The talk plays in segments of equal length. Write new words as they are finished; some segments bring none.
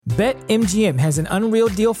BetMGM has an unreal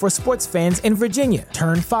deal for sports fans in Virginia.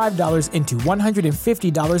 Turn $5 into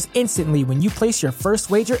 $150 instantly when you place your first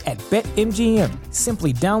wager at BetMGM.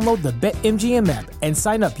 Simply download the BetMGM app and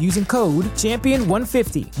sign up using code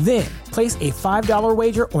Champion150. Then, place a $5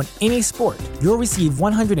 wager on any sport. You'll receive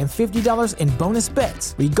 $150 in bonus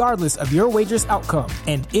bets, regardless of your wager's outcome.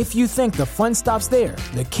 And if you think the fun stops there,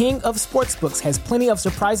 the King of Sportsbooks has plenty of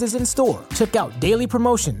surprises in store. Check out daily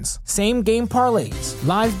promotions, same-game parlays,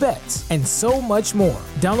 live bets, and so much more.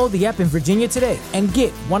 Download the app in Virginia today and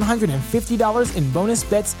get $150 in bonus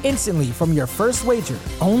bets instantly from your first wager.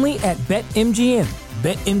 Only at BetMGM.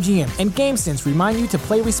 BetMGM and GameSense remind you to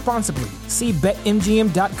play responsibly. See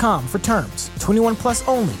BetMGM.com for terms. 21 plus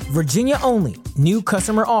only. Virginia only. New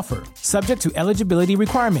customer offer. Subject to eligibility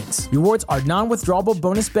requirements. Rewards are non-withdrawable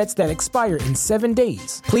bonus bets that expire in 7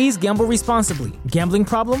 days. Please gamble responsibly. Gambling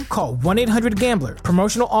problem? Call 1-800-GAMBLER.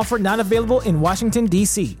 Promotional offer not available in Washington,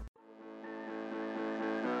 D.C.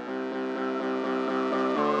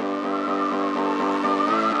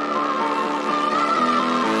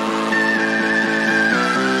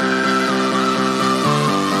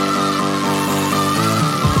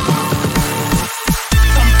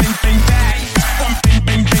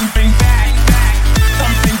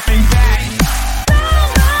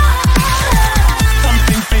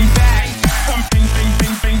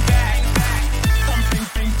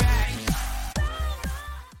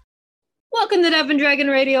 Welcome to Devon Dragon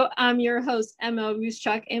Radio. I'm your host,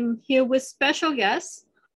 M.L.Ruscsak. I'm here with special guest,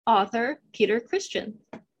 author Peter Christian.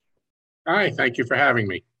 Hi, thank you for having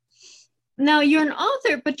me. Now, you're an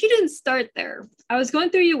author, but you didn't start there. I was going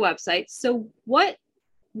through your website. So what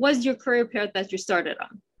was your career path that you started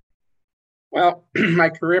on? Well, my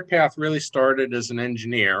career path really started as an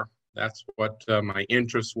engineer. That's what my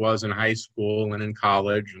interest was in high school and in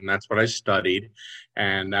college, and that's what I studied.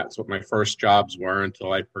 And that's what my first jobs were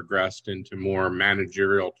until I progressed into more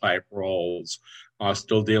managerial type roles,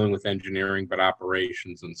 still dealing with engineering, but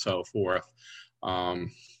operations and so forth.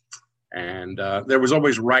 And there was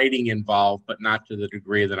always writing involved, but not to the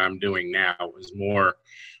degree that I'm doing now. It was more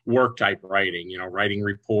work type writing, writing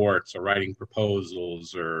reports or writing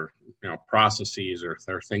proposals or, processes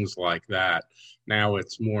or things like that. Now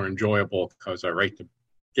it's more enjoyable because I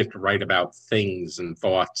get to write about things and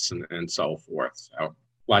thoughts and so forth. So a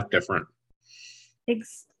lot different.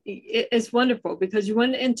 It's wonderful because you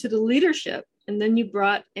went into the leadership and then you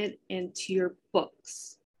brought it into your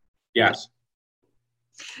books. Yes.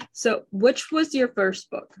 So which was your first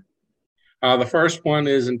book? The first one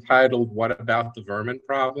is entitled, What About the Vermin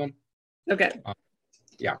Problem? Okay.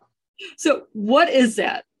 Yeah. So what is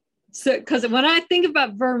that? So, because when I think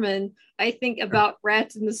about vermin, I think about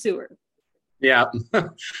rats in the sewer. Yeah,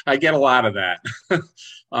 I get a lot of that.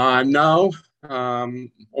 No,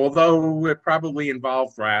 although it probably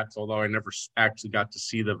involved rats, although I never actually got to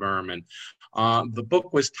see the vermin. The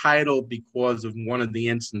book was titled because of one of the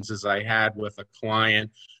instances I had with a client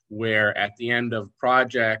where at the end of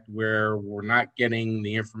project where we're not getting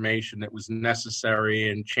the information that was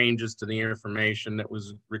necessary and changes to the information that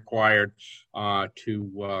was required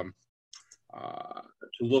to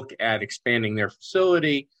look at expanding their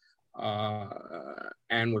facility.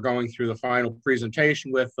 And we're going through the final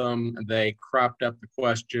presentation with them. They cropped up the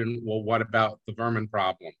question, well, what about the vermin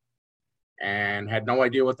problem? And had no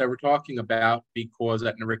idea what they were talking about because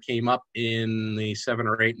that never came up in the 7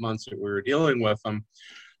 or 8 months that we were dealing with them.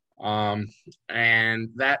 And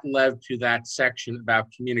that led to that section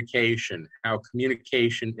about communication, how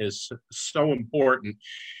communication is so important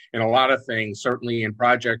in a lot of things, certainly in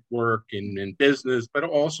project work, in business, but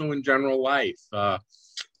also in general life.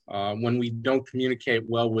 When we don't communicate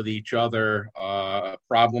well with each other,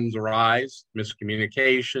 problems arise,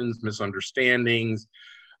 miscommunications, misunderstandings.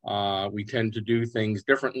 We tend to do things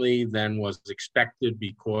differently than was expected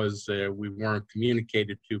because we weren't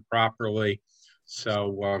communicated to properly.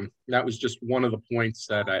 So that was just one of the points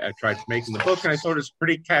that I tried to make in the book, and I thought it was a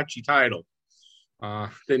pretty catchy title.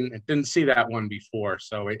 Didn't see that one before,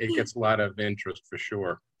 so it gets a lot of interest for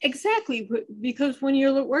sure. Exactly, because when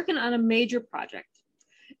you're working on a major project,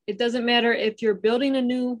 it doesn't matter if you're building a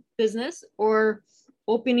new business or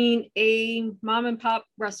opening a mom and pop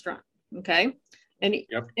restaurant, okay?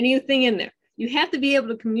 Anything in there. You have to be able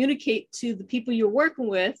to communicate to the people you're working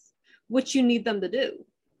with what you need them to do.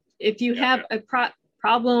 If you have a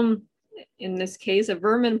problem, in this case, a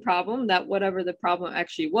vermin problem, that whatever the problem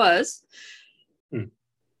actually was,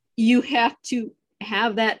 you have to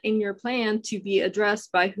have that in your plan to be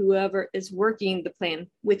addressed by whoever is working the plan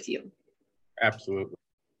with you. Absolutely.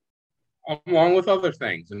 Along with other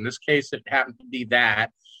things. In this case, it happened to be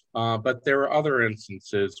that. But there are other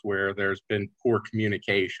instances where there's been poor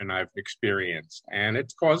communication I've experienced, and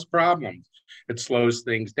it's caused problems. It slows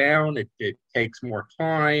things down. It takes more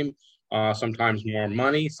time, sometimes more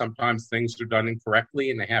money. Sometimes things are done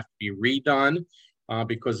incorrectly and they have to be redone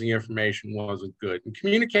because the information wasn't good. And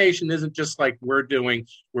communication isn't just like we're doing,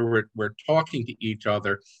 where we're talking to each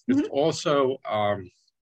other. It's also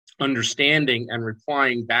understanding and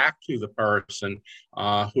replying back to the person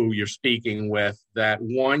who you're speaking with, that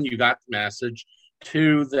one, you got the message,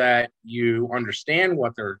 two, that you understand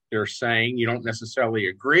what they're saying. You don't necessarily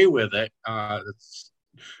agree with it.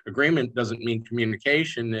 Agreement doesn't mean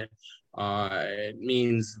communication. It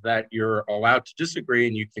means that you're allowed to disagree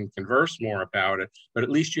and you can converse more about it, but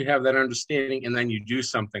at least you have that understanding and then you do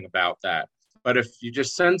something about that. But if you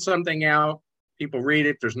just send something out, people read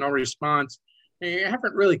it, there's no response, you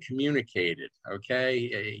haven't really communicated.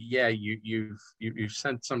 Okay, yeah, you've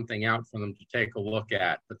sent something out for them to take a look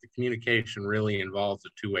at, but the communication really involves a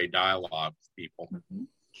two-way dialogue with people.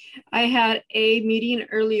 I had a meeting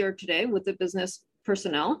earlier today with the business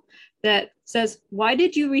personnel that says, "Why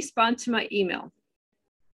did you respond to my email?"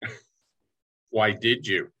 Why did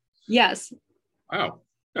you? Yes. Oh,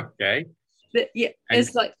 okay.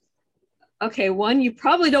 It's like, okay, one, you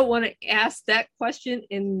probably don't want to ask that question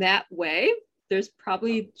in that way. There's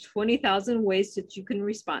probably 20,000 ways that you can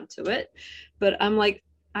respond to it. But I'm like,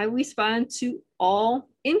 I respond to all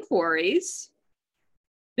inquiries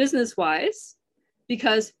business-wise,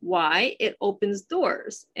 because why? It opens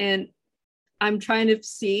doors. And I'm trying to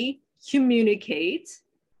communicate,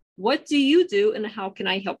 what do you do and how can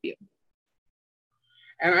I help you?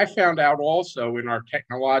 And I found out also in our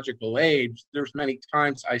technological age, there's many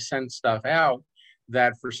times I send stuff out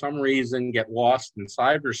that for some reason get lost in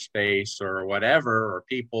cyberspace or whatever, or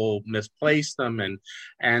people misplace them,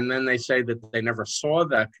 and then they say that they never saw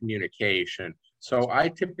that communication. So I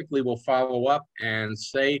typically will follow up and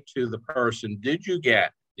say to the person, did you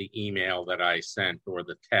get the email that I sent or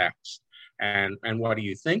the text? And what do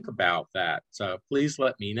you think about that? So please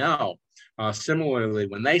let me know. Similarly,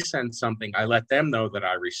 when they send something, I let them know that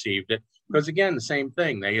I received it, because again, the same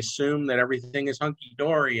thing. They assume that everything is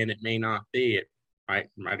hunky-dory and it may not be. It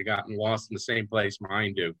might have gotten lost in the same place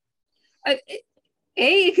mine do.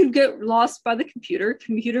 It could get lost by the computer.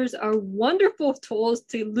 Computers are wonderful tools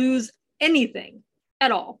to lose anything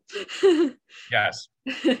at all. Yes.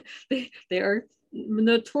 They are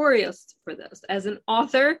notorious for this. As an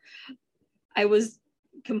author, I was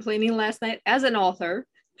complaining last night as an author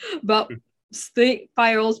about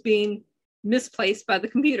files being misplaced by the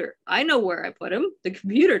computer. I know where I put them. The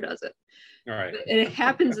computer does it. All right. And it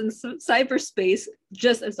happens in cyberspace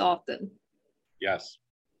just as often. Yes.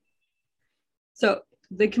 So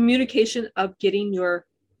the communication of getting your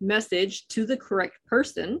message to the correct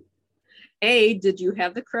person. Did you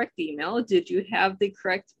have the correct email? Did you have the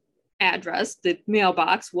correct address, the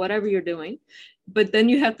mailbox, whatever you're doing? But then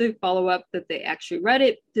you have to follow up that they actually read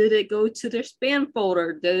it. Did it go to their spam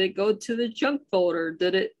folder? Did it go to the junk folder?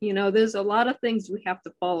 Did it, there's a lot of things we have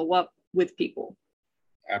to follow up with people.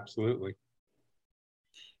 Absolutely.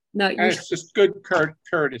 Now, it's just good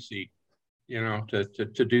courtesy,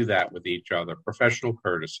 to do that with each other. Professional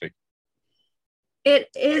courtesy. It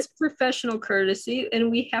is professional courtesy,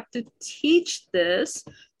 and we have to teach this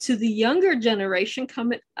to the younger generation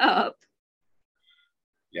coming up.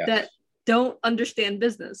 Yes. That don't understand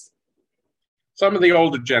business. Some of the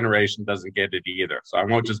older generation doesn't get it either, so I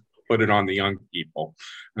won't just put it on the young people.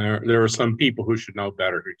 There are some people who should know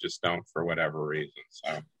better who just don't for whatever reason.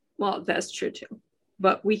 So. Well, that's true too,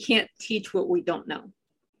 but we can't teach what we don't know.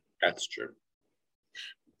 That's true.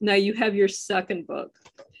 Now you have your second book.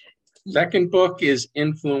 Second book is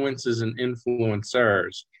Influences and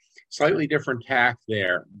Influencers. Slightly different tack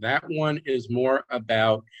there. That one is more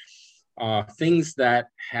about things that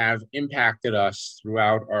have impacted us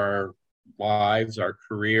throughout our lives, our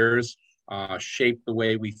careers, shape the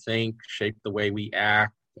way we think, shape the way we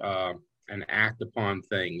act, and act upon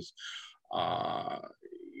things.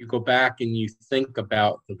 You go back and you think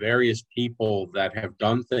about the various people that have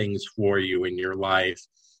done things for you in your life,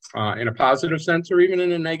 in a positive sense or even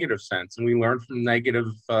in a negative sense. And we learn from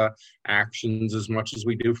negative actions as much as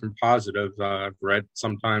we do from positive. I've read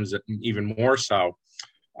sometimes even more so.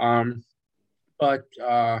 But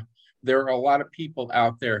there are a lot of people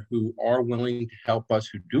out there who are willing to help us,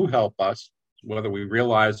 who do help us, whether we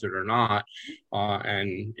realize it or not.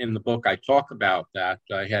 And in the book, I talk about that.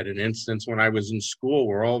 I had an instance when I was in school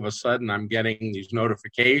where all of a sudden I'm getting these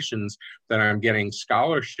notifications that I'm getting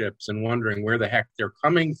scholarships and wondering where the heck they're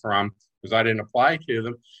coming from because I didn't apply to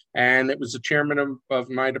them. And it was the chairman of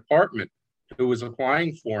my department who was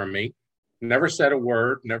applying for me. never said a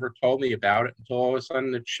word, never told me about it until all of a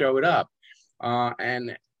sudden it showed up.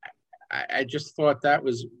 And I just thought that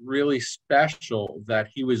was really special that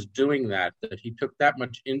he was doing that he took that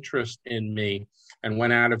much interest in me and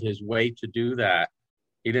went out of his way to do that.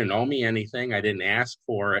 He didn't owe me anything. I didn't ask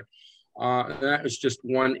for it. That was just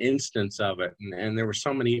one instance of it. And there were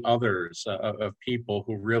so many others of people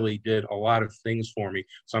who really did a lot of things for me.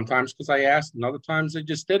 Sometimes because I asked, and other times they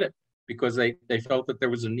just did it because they felt that there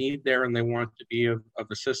was a need there and they wanted to be of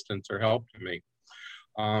assistance or help to me.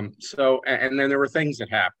 And then there were things that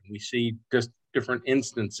happened. We see just different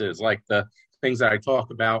instances, like the things that I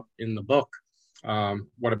talk about in the book.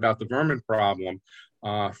 What about the vermin problem?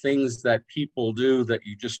 Things that people do that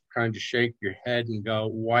you just kind of shake your head and go,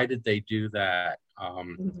 why did they do that?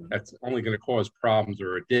 That's only going to cause problems,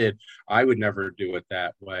 or it did. I would never do it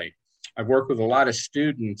that way. I've worked with a lot of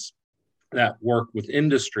students that work with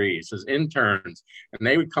industries as interns, and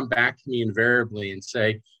they would come back to me invariably and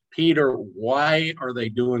say, Peter, why are they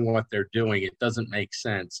doing what they're doing? It doesn't make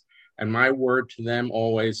sense. And my word to them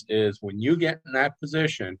always is, when you get in that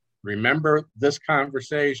position, remember this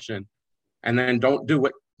conversation, and then don't do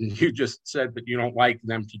what you just said that you don't like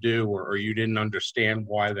them to do, or you didn't understand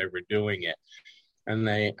why they were doing it. And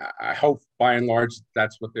I hope by and large,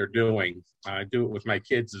 that's what they're doing. I do it with my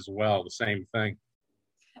kids as well, the same thing.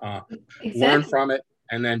 Exactly. Learn from it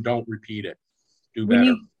and then don't repeat it. Do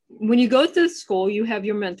better. When you go to school, you have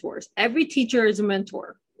your mentors. Every teacher is a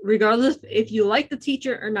mentor, regardless if you like the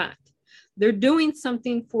teacher or not. They're doing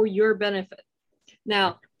something for your benefit.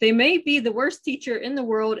 Now, they may be the worst teacher in the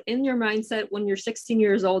world in your mindset when you're 16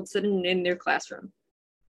 years old sitting in their classroom.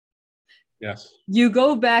 Yes. You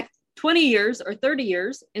go back 20 years or 30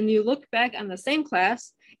 years and you look back on the same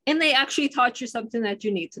class and they actually taught you something that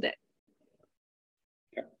you need today.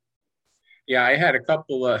 Yeah, I had a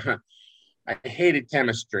couple of, I hated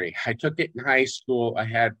chemistry. I took it in high school. I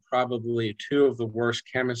had probably two of the worst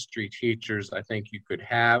chemistry teachers I think you could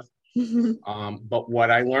have. But what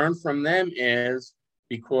I learned from them is,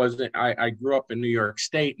 because I grew up in New York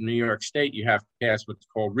State. In New York State, you have to pass what's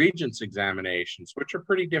called Regents examinations, which are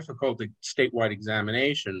pretty difficult statewide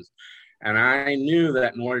examinations. And I knew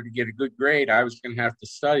that in order to get a good grade, I was going to have to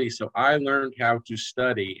study. So I learned how to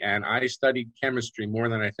study, and I studied chemistry more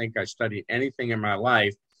than I think I studied anything in my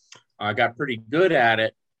life. I got pretty good at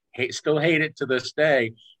it, still hate it to this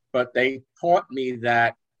day, but they taught me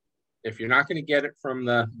that if you're not going to get it from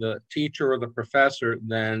the teacher or the professor,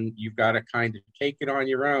 then you've got to kind of take it on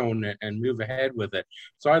your own and move ahead with it.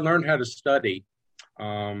 So I learned how to study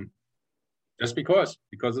just because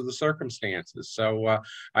of the circumstances. So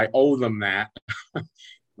I owe them that.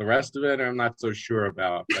 The rest of it, I'm not so sure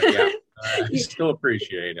about. But yeah, I still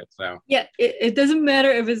appreciate it. So yeah, it doesn't matter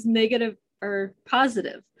if it's negative or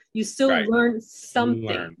positive. You still learn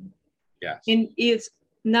something. Yes. And it's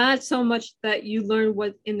not so much that you learn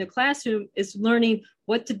what in the classroom, is learning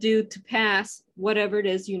what to do to pass whatever it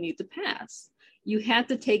is you need to pass. You have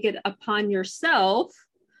to take it upon yourself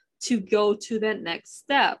to go to that next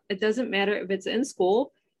step. It doesn't matter if it's in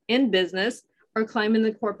school, in business, or climbing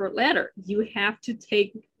the corporate ladder. You have to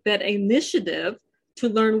take that initiative to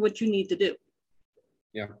learn what you need to do.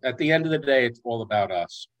 Yeah. At the end of the day, it's all about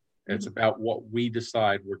us. It's about what we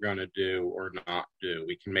decide we're going to do or not do.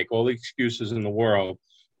 We can make all the excuses in the world,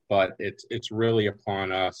 but it's really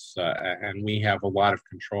upon us, and we have a lot of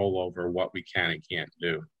control over what we can and can't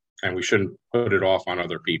do, and we shouldn't put it off on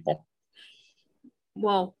other people.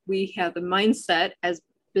 Well, we have the mindset as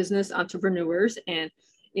business entrepreneurs and,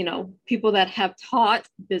 people that have taught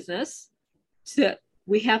business,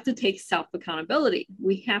 we have to take self-accountability.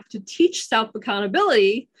 We have to teach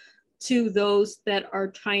self-accountability to those that are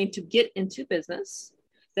trying to get into business,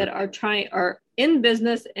 that are in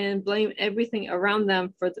business and blame everything around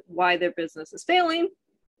them for why their business is failing.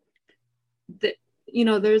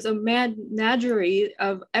 There's a menagerie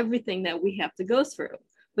of everything that we have to go through.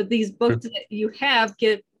 But these books that you have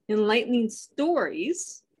give enlightening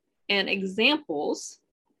stories and examples.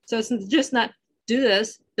 So it's just not do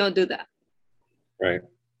this, don't do that. Right.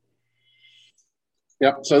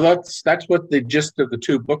 Yeah, so that's what the gist of the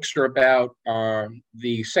two books are about.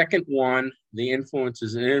 The second one, The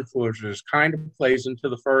Influences and Influencers, kind of plays into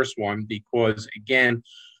the first one because, again,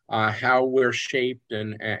 how we're shaped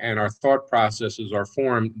and our thought processes are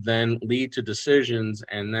formed then lead to decisions,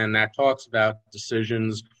 and then that talks about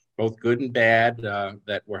decisions, both good and bad,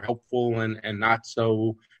 that were helpful and not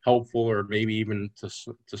so helpful, or maybe even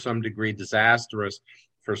to some degree disastrous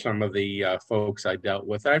for some of the folks I dealt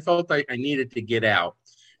with. I felt I needed to get out.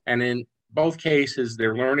 And in both cases,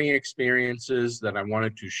 they're learning experiences that I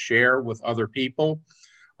wanted to share with other people.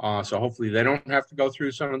 So hopefully they don't have to go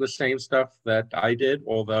through some of the same stuff that I did,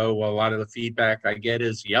 although a lot of the feedback I get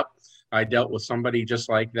is, yep, I dealt with somebody just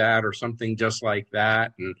like that or something just like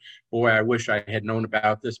that. And boy, I wish I had known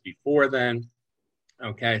about this before then.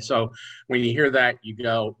 Okay, so when you hear that, you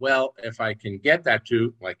go, well, if I can get that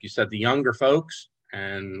to, like you said, the younger folks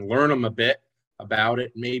and learn them a bit about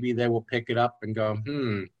it, maybe they will pick it up and go,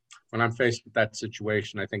 when I'm faced with that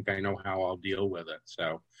situation, I think I know how I'll deal with it.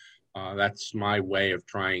 So that's my way of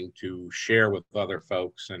trying to share with other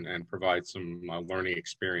folks and provide some learning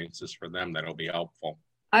experiences for them that'll be helpful.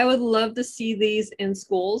 I would love to see these in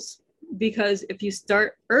schools, because if you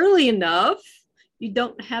start early enough, you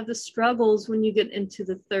don't have the struggles when you get into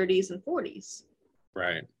the 30s and 40s.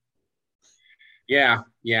 Right. Yeah.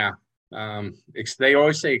 They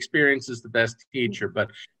always say experience is the best teacher, but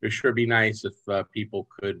it would sure be nice if people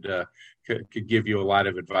could give you a lot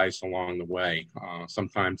of advice along the way.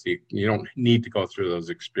 Sometimes you don't need to go through those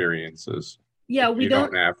experiences. Yeah, we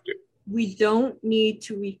don't have to. We don't need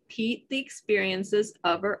to repeat the experiences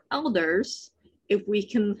of our elders if we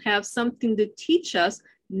can have something to teach us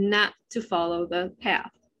not to follow the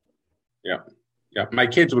path. Yeah. My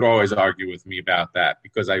kids would always argue with me about that,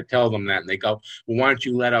 because I tell them that and they go, well, why don't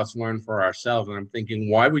you let us learn for ourselves? And I'm thinking,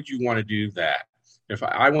 why would you want to do that? If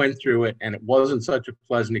I went through it and it wasn't such a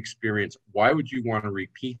pleasant experience, why would you want to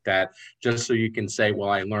repeat that just so you can say, well,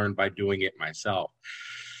 I learned by doing it myself?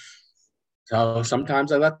 So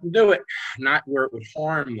sometimes I let them do it, not where it would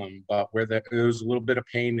harm them, but where there's a little bit of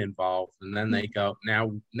pain involved. And then they go,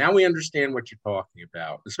 now we understand what you're talking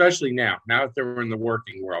about, especially now that they're in the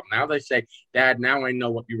working world. Now they say, Dad, now I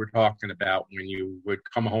know what you were talking about when you would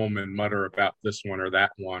come home and mutter about this one or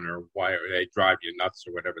that one, or why they drive you nuts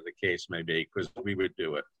or whatever the case may be, because we would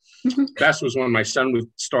do it. Best was when my son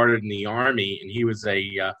started in the Army, and he was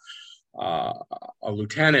a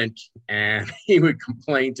lieutenant, and he would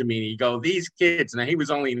complain to me, and he'd go, these kids, and he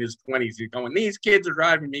was only in his 20s, he'd go, these kids are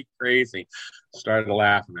driving me crazy. Started to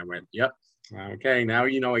laugh, and I went, yep, okay, now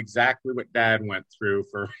you know exactly what Dad went through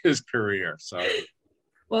for his career. So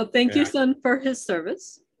well, thank you, son, for his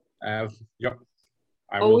service. Yep,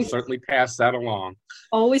 I will certainly pass that along.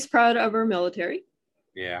 Always proud of our military.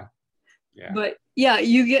 Yeah. But yeah,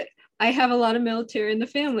 I have a lot of military in the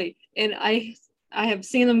family, and I have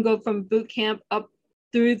seen them go from boot camp up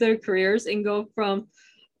through their careers and go from,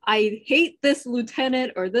 I hate this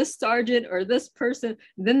lieutenant or this sergeant or this person.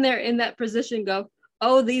 Then they're in that position, go,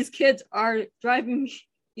 oh, these kids are driving me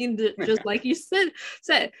into, just like you said,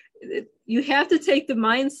 you have to take the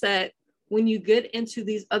mindset when you get into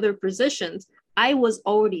these other positions. I was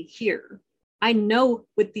already here. I know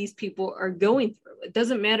what these people are going through. It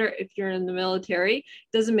doesn't matter if you're in the military. It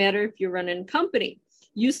doesn't matter if you're running a company.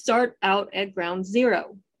 You start out at ground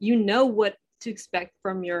zero. You know what to expect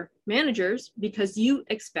from your managers because you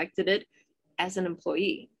expected it as an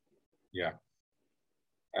employee. Yeah,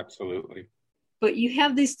 absolutely. But you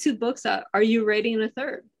have these 2 books out. Are you writing a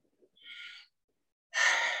third?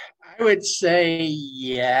 I would say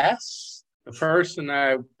yes. The person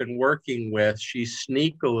I've been working with, she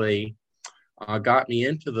sneakily got me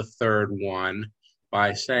into the third one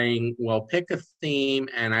by saying, well, pick a theme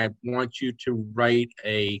and I want you to write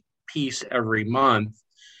a piece every month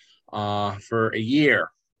for a year.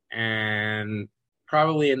 And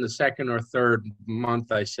probably in the second or third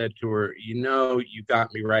month, I said to her, you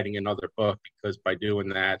got me writing another book, because by doing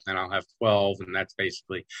that, then I'll have 12, and that's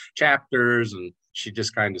basically chapters. And she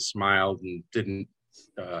just kind of smiled and didn't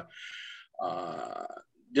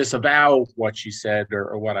disavow what she said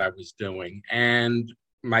or what I was doing. And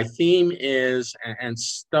my theme is, and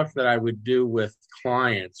stuff that I would do with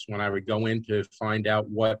clients when I would go in to find out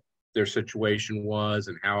what their situation was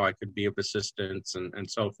and how I could be of assistance and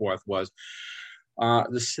so forth, was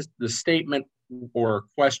the statement or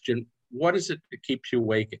question, what is it that keeps you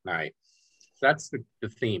awake at night? That's the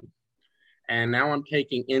theme. And now I'm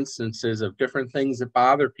taking instances of different things that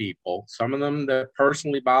bother people, some of them that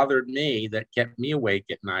personally bothered me, that kept me awake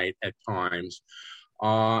at night at times.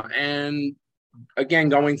 And again,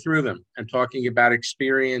 going through them and talking about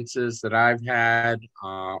experiences that I've had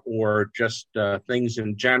or just things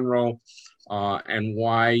in general and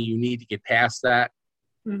why you need to get past that.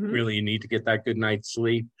 Mm-hmm. Really, you need to get that good night's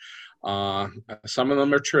sleep. Some of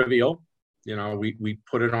them are trivial. We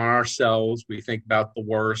put it on ourselves. We think about the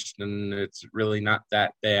worst, and it's really not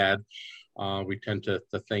that bad. We tend to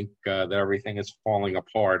think that everything is falling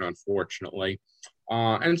apart, unfortunately.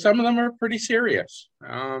 And some of them are pretty serious.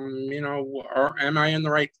 Am I in the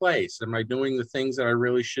right place? Am I doing the things that I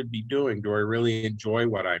really should be doing? Do I really enjoy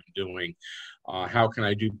what I'm doing? How can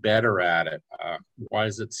I do better at it? Why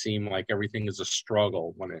does it seem like everything is a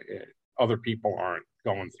struggle when other people aren't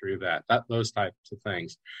going through those types of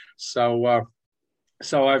things. So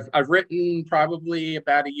I've written probably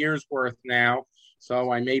about a year's worth now.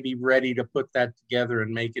 So I may be ready to put that together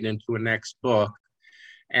and make it into a next book.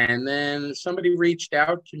 And then somebody reached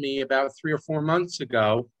out to me about 3 or 4 months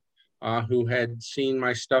ago who had seen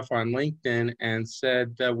my stuff on LinkedIn and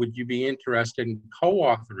said, would you be interested in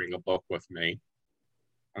co-authoring a book with me?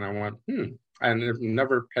 And I went, I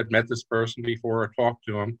never had met this person before or talked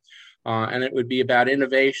to him. And it would be about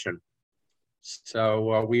innovation.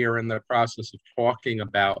 So we are in the process of talking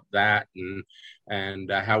about that and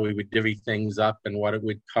how we would divvy things up and what it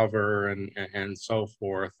would cover and so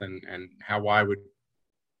forth, and how I would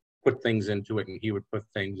put things into it and he would put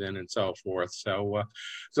things in and so forth. So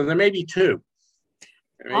there may be two.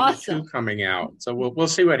 Maybe Awesome. 2 coming out. So we'll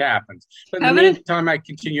see what happens. But in the meantime, I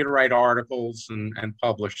continue to write articles and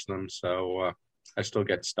publish them. So I still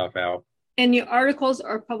get stuff out. And your articles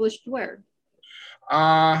are published where?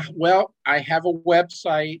 Well, I have a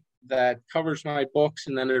website that covers my books,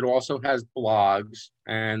 and then it also has blogs,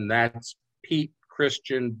 and that's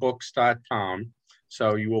PeteChristianBooks.com.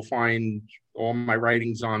 So you will find all my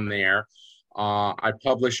writings on there. I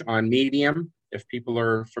publish on Medium, if people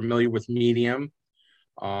are familiar with Medium.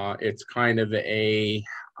 It's kind of a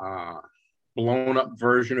blown up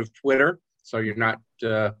version of Twitter. So you're not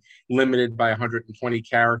limited by 120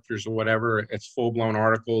 characters or whatever. It's full-blown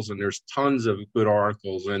articles, and there's tons of good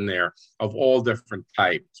articles in there of all different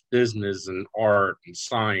types, business and art and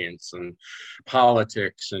science and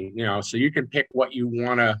politics. And, so you can pick what you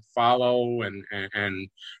want to follow, and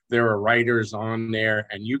there are writers on there,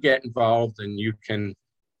 and you get involved and you can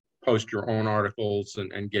post your own articles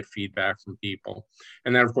and get feedback from people.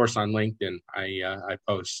 And then, of course, on LinkedIn, I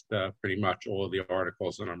post pretty much all of the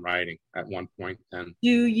articles that I'm writing at one point. Then,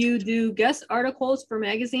 do you do guest articles for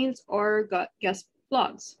magazines or guest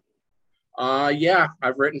blogs? Yeah,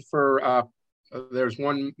 I've written for, there's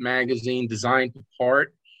one magazine, Design to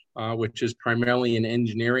Part, which is primarily an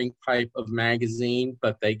engineering type of magazine,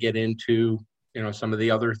 but they get into some of the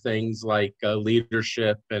other things like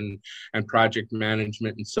leadership and project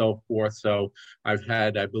management and so forth. So I've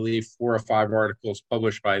had, I believe, 4 or 5 articles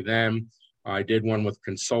published by them. I did one with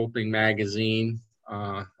Consulting Magazine.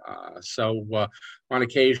 So on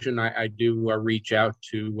occasion, I do reach out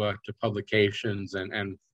to publications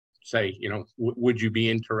and say, would you be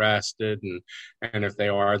interested? And if they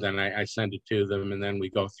are, then I send it to them, and then we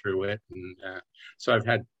go through it. And so I've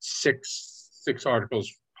had six articles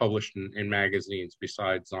published in magazines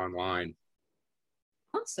besides online.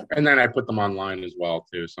 Awesome. And then I put them online as well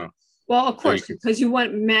too. So, well, of course, because you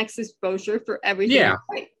want max exposure for everything. Yeah.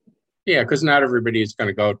 Right? Yeah, because not everybody is going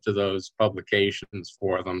to go to those publications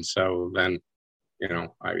for them. So then,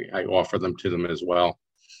 I offer them to them as well.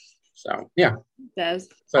 So yeah, so that's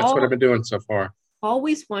what I've been doing so far.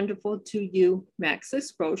 Always wonderful to you, max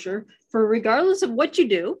exposure, for regardless of what you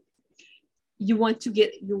do, you want to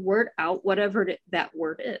get your word out, whatever that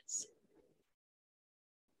word is.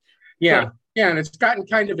 Yeah. Yeah. And it's gotten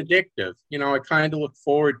kind of addictive. I kind of look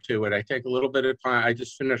forward to it. I take a little bit of time. I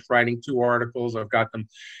just finished writing 2 articles. I've got them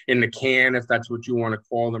in the can, if that's what you want to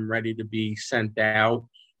call them, ready to be sent out.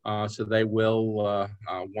 So they will,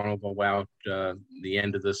 one will go out the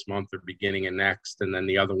end of this month or beginning of next. And then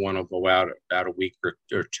the other one will go out about a week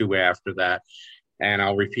or 2 after that. And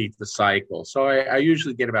I'll repeat the cycle. So I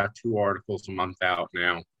usually get about 2 articles a month out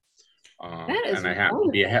now. And I have to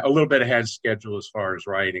be a little bit ahead of schedule as far as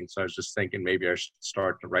writing. So I was just thinking maybe I should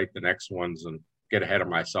start to write the next ones and get ahead of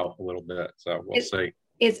myself a little bit. So we'll see.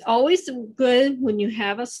 It's always good when you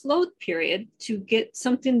have a slow period to get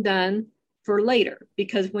something done for later,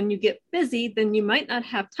 because when you get busy, then you might not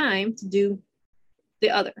have time to do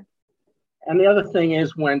the other. And the other thing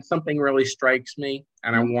is, when something really strikes me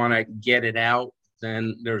and I want to get it out,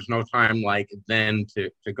 then there's no time like then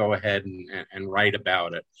to go ahead and write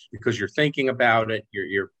about it, because you're thinking about it,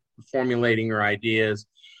 you're formulating your ideas.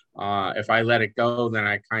 If I let it go, then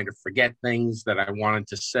I kind of forget things that I wanted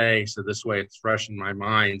to say. So this way it's fresh in my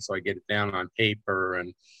mind. So I get it down on paper,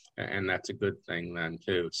 and that's a good thing then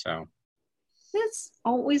too. So that's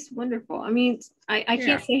always wonderful. I mean, I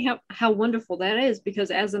can't say how wonderful that is,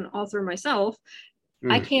 because as an author myself,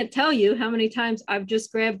 I can't tell you how many times I've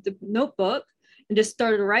just grabbed the notebook and just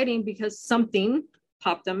started writing because something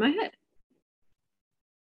popped in my head.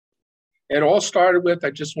 It all started with, I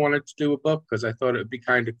just wanted to do a book because I thought it would be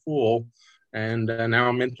kind of cool. And now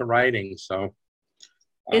I'm into writing. So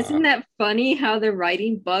isn't that funny how the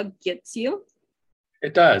writing bug gets you?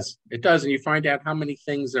 It does. It does. And you find out how many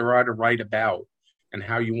things there are to write about and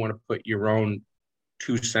how you want to put your own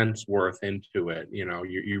 2 cents worth into it.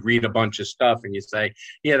 You read a bunch of stuff and you say,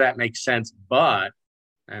 yeah, that makes sense, but,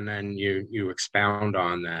 and then you expound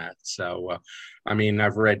on that. So,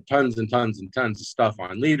 I've read tons and tons and tons of stuff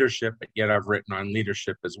on leadership, but yet I've written on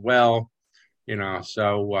leadership as well,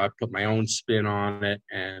 so I put my own spin on it.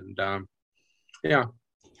 And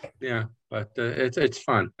but it's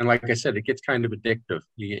fun. And like I said, it gets kind of addictive.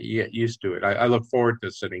 You get used to it. I look forward to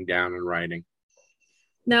sitting down and writing.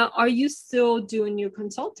 Now, are you still doing your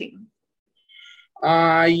consulting?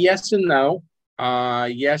 Yes and no.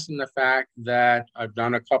 Yes, in the fact that I've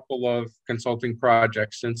done a couple of consulting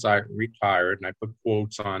projects since I retired, and I put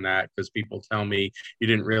quotes on that because people tell me you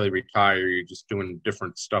didn't really retire, you're just doing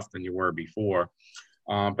different stuff than you were before.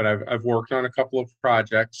 But I've worked on a couple of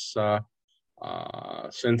projects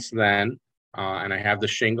since then, and I have the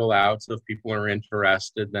shingle out, so if people are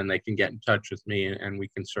interested, then they can get in touch with me and we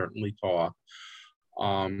can certainly talk.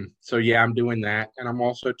 So yeah, I'm doing that. And I'm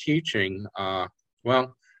also teaching,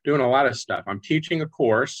 doing a lot of stuff. I'm teaching a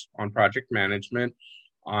course on project management.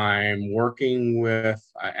 I'm working with,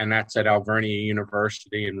 and that's at Alvernia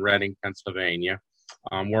University in Reading, Pennsylvania.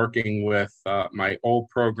 I'm working with my old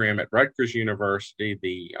program at Rutgers University,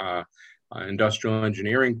 the industrial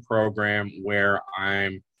engineering program, where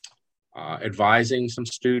I'm advising some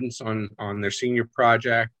students on their senior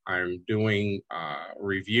project. I'm doing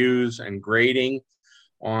reviews and grading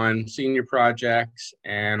on senior projects,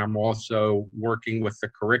 and I'm also working with the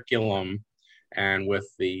curriculum and with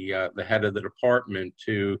the head of the department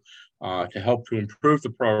to help to improve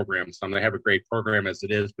the program. They have a great program as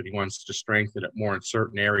it is, but he wants to strengthen it more in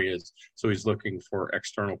certain areas, so he's looking for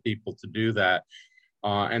external people to do that.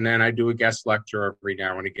 And then I do a guest lecture every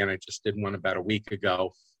now and again. I just did one about a week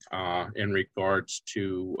ago in regards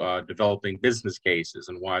to developing business cases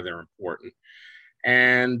and why they're important.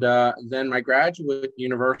 And then my graduate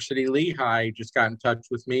university, Lehigh, just got in touch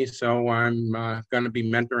with me. So I'm going to be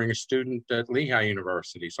mentoring a student at Lehigh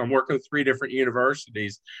University. So I'm working with 3 different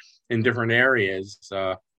universities in different areas,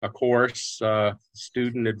 a course,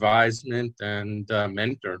 student advisement, and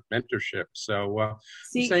mentorship. So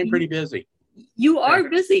staying pretty busy. You are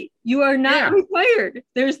busy. You are not retired.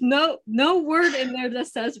 There's no word in there that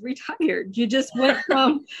says retired. You just went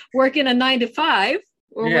from working a 9 to 5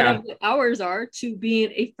 or whatever the hours are to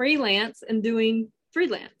being a freelance and doing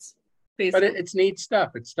freelance, basically. But it's neat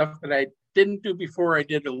stuff. It's stuff that I didn't do before. I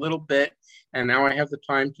did a little bit, and now I have the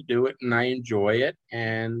time to do it, and I enjoy it,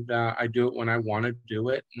 and I do it when I want to do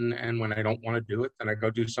it, and when I don't want to do it, then I go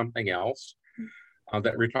do something else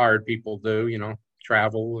that retired people do,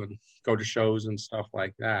 travel and go to shows and stuff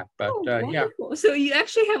like that. But so you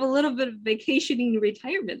actually have a little bit of vacationing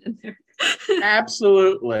retirement in there.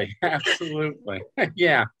 Absolutely.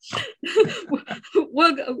 Yeah.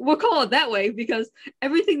 We'll call it that way, because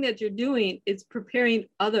everything that you're doing is preparing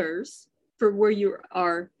others for where you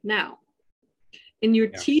are now. And you're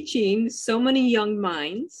teaching so many young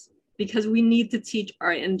minds, because we need to teach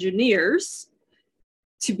our engineers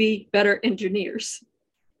to be better engineers.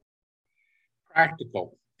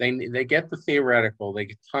 Practical. They get the theoretical, they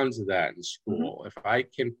get tons of that in school. If I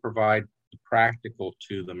can provide the practical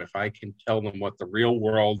to them, if I can tell them what the real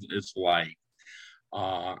world is like,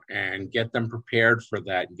 and get them prepared for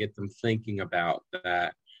that and get them thinking about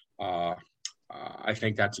that, I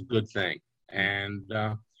think that's a good thing. And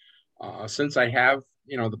since I have,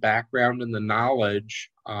 the background and the knowledge,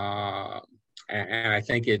 and I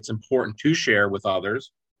think it's important to share with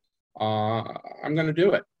others, I'm going to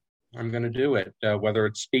do it. Whether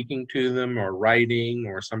it's speaking to them or writing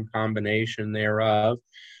or some combination thereof,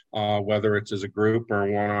 whether it's as a group or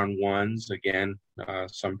one-on-ones, again,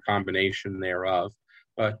 some combination thereof.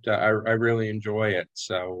 But I really enjoy it.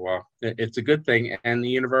 So it's a good thing. And the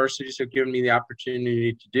universities have given me the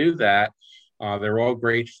opportunity to do that. They're all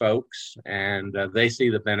great folks, and they see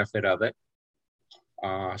the benefit of it.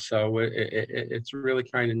 So it's really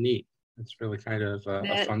kind of neat. It's really kind of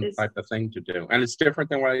a fun type of thing to do. And it's different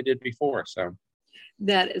than what I did before. So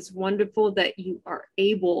that is wonderful that you are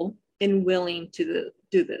able and willing to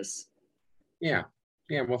do this. Yeah.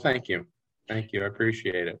 Well, thank you. I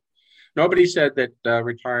appreciate it. Nobody said that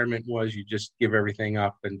retirement was you just give everything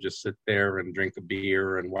up and just sit there and drink a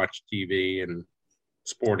beer and watch TV and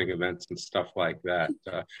sporting events and stuff like that.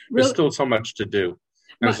 There's still so much to do.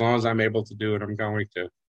 And as long as I'm able to do it, I'm going to.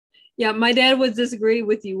 Yeah, my dad would disagree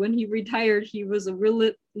with you. When he retired, he was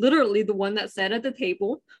literally the one that sat at the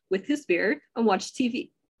table with his beer and watched TV.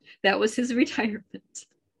 That was his retirement.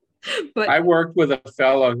 But I worked with a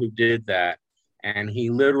fellow who did that, and he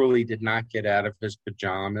literally did not get out of his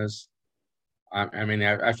pajamas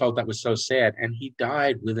I felt that was so sad. And he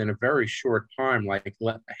died within a very short time, like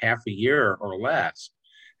half a year or less.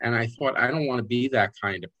 And I thought, I don't want to be that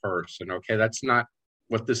kind of person. Okay, that's not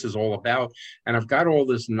what this is all about. And I've got all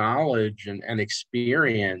this knowledge and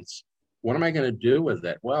experience. What am I going to do with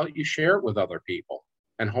it? Well, you share it with other people.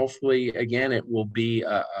 And hopefully, again, it will be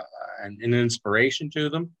an inspiration to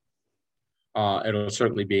them. It'll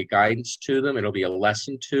certainly be a guidance to them. It'll be a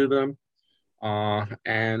lesson to them.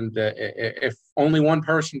 And if only one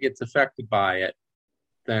person gets affected by it,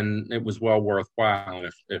 then it was well worthwhile.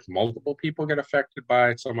 And if multiple people get affected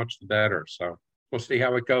by it, so much the better. So we'll see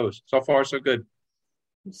how it goes. So far, so good.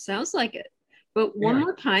 Sounds like it. But one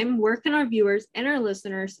more time, where can our viewers and our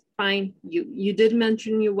listeners find you? You did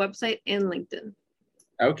mention your website and LinkedIn.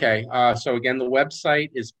 Okay. So again, the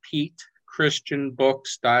website is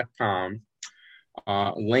PeteChristianBooks.com.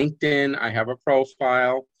 LinkedIn, I have a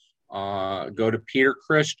profile. Go to Peter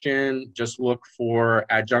Christian, just look for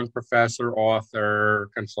adjunct professor, author,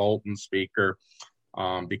 consultant, speaker,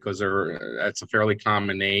 because that's a fairly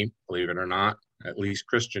common name, believe it or not, at least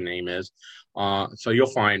Christian name is. So you'll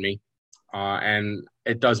find me. And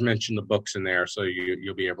it does mention the books in there, so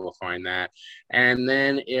you'll be able to find that. And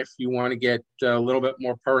then if you want to get a little bit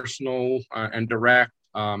more personal and direct,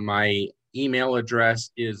 my email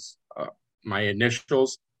address is my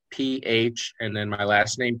initials, PH, and then my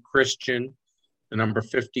last name, Christian, the number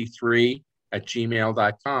 53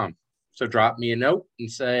 @gmail.com. So drop me a note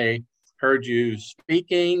and say, heard you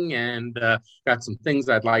speaking and got some things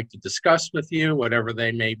I'd like to discuss with you, whatever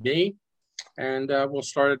they may be. And we'll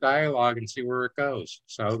start a dialogue and see where it goes.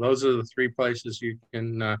 So those are the three places you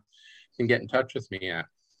can get in touch with me at.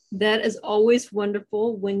 That is always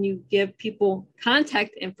wonderful when you give people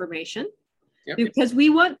contact information. Yep. Because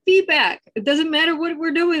we want feedback. It doesn't matter what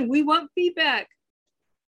we're doing. We want feedback.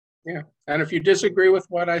 Yeah. And if you disagree with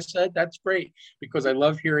what I said, that's great, because I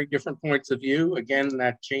love hearing different points of view. Again,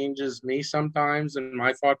 that changes me sometimes and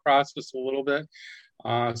my thought process a little bit.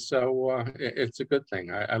 So it's a good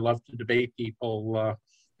thing. I love to debate people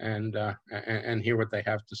and hear what they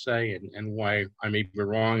have to say and why I may be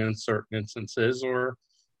wrong in certain instances, or,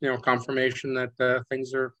 confirmation that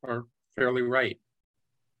things are fairly right.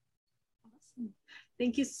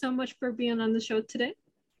 Thank you so much for being on the show today.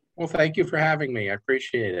 Well, thank you for having me. I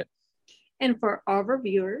appreciate it. And for all of our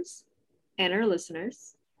viewers and our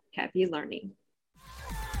listeners, happy learning.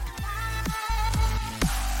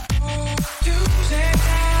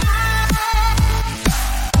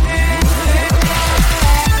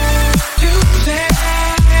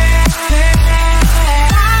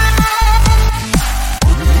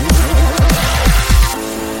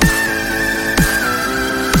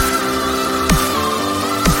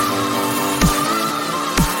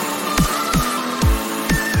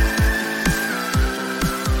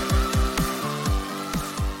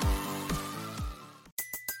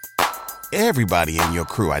 Everybody in your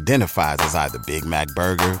crew identifies as either Big Mac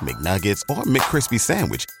Burger, McNuggets, or McCrispy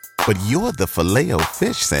Sandwich. But you're the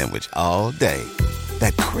Filet-O-Fish Sandwich all day.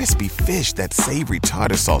 That crispy fish, that savory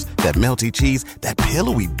tartar sauce, that melty cheese, that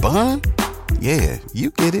pillowy bun. Yeah,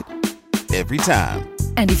 you get it. Every time.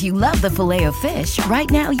 And if you love the Filet-O-Fish,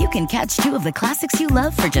 right now you can catch two of the classics you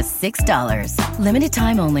love for just $6. Limited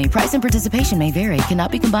time only. Price and participation may vary.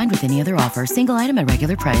 Cannot be combined with any other offer. Single item at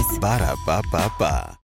regular price. Ba-da-ba-ba-ba.